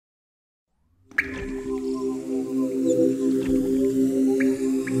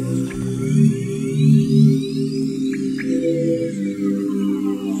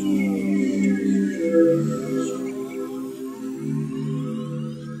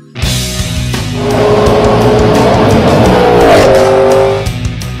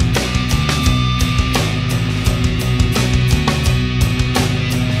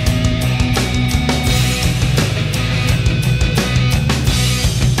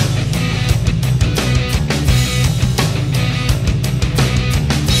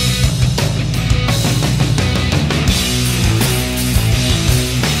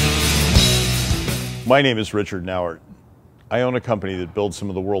My name is Richard Nauert. I own a company that builds some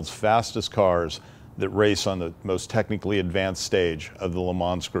of the world's fastest cars that race on the most technically advanced stage of the Le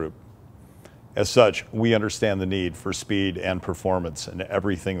Mans Group. As such, we understand the need for speed and performance in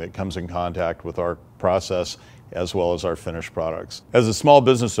everything that comes in contact with our process as well as our finished products. As a small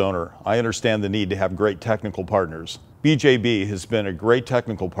business owner, I understand the need to have great technical partners. BJB has been a great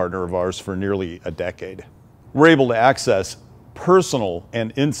technical partner of ours for nearly a decade. We're able to access personal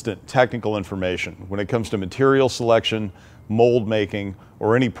and instant technical information when it comes to material selection, mold making,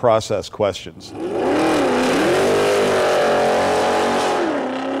 or any process questions.